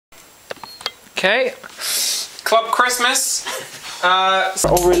Okay. Club Christmas.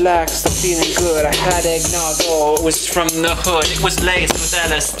 Oh, relax, I'm feeling good. I had eggnog. Oh, it was from the hood. It was laced with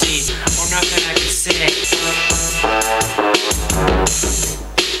LSD. Oh, nothing I could say.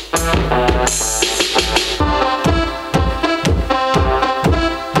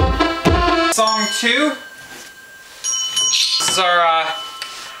 Song 2. This is our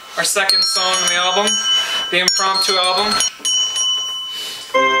second song on the album, the impromptu album.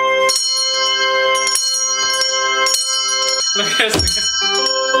 Look at this.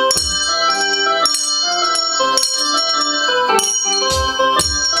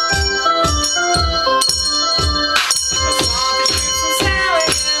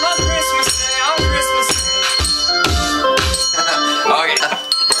 Oh yeah.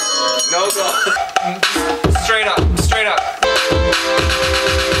 No go. Straight up, straight up.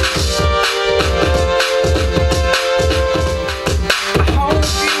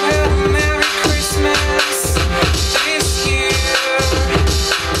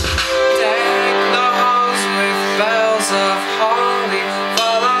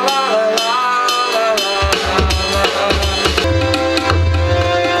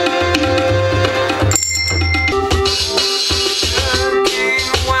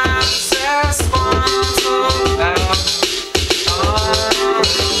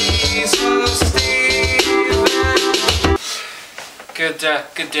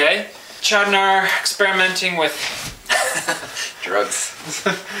 Good day. Chad and I are experimenting with drugs.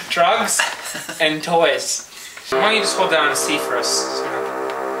 drugs and toys. Why don't you just hold down a C for us?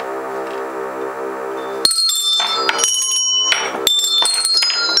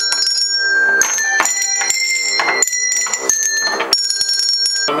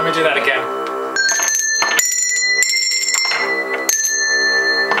 Let me do that again.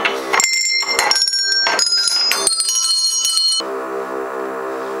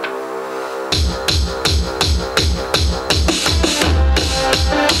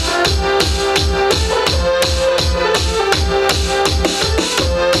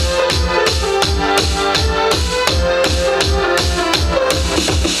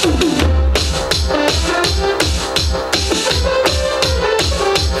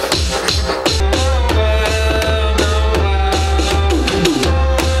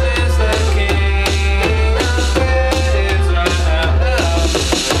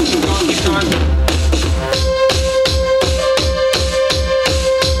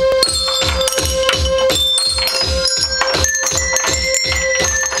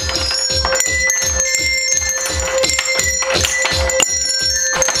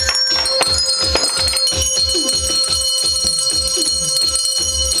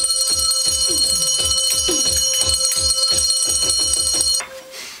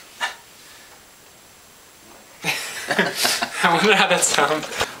 I wonder how that sounds.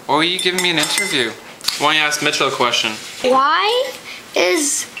 Why are you giving me an interview? Why don't you ask Mitchell a question? Why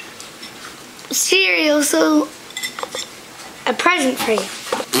is cereal so a present for you?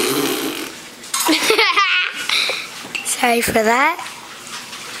 Sorry for that.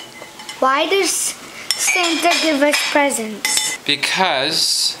 Why does Santa give us presents?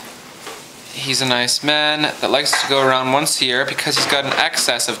 Because he's a nice man that likes to go around once a year because he's got an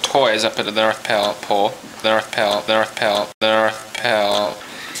excess of toys up at the North Pole.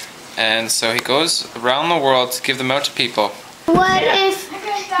 And so he goes around the world to give them out to people. What if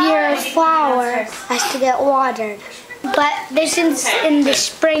your flower has to get watered, but this is in the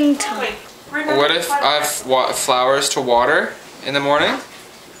springtime? What if I have flowers to water in the morning?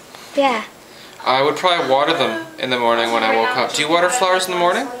 Yeah. I would probably water them in the morning when I woke up. Do you water flowers in the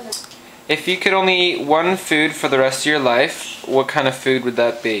morning? If you could only eat one food for the rest of your life, what kind of food would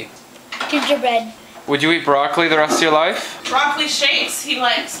that be? Gingerbread. Would you eat broccoli the rest of your life? Broccoli shakes, he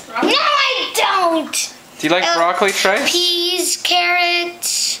likes broccoli. No, I don't! Do you like broccoli, Trey? Peas,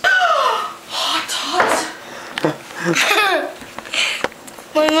 carrots. Hot.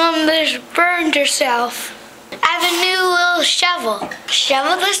 My mom just burned herself. I have a new little shovel.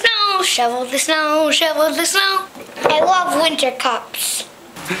 Shovel the snow, shovel the snow, shovel the snow. I love winter cups.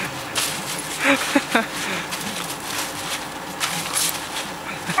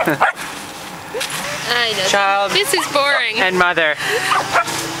 I know. Child. This is boring. And mother.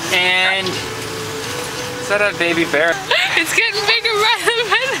 And is that a baby bear? It's getting bigger by the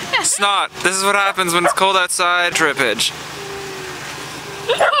minute. Snot. This is what happens when it's cold outside. Drippage.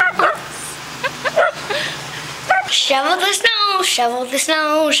 Shovel the snow, shovel the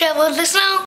snow, shovel the snow.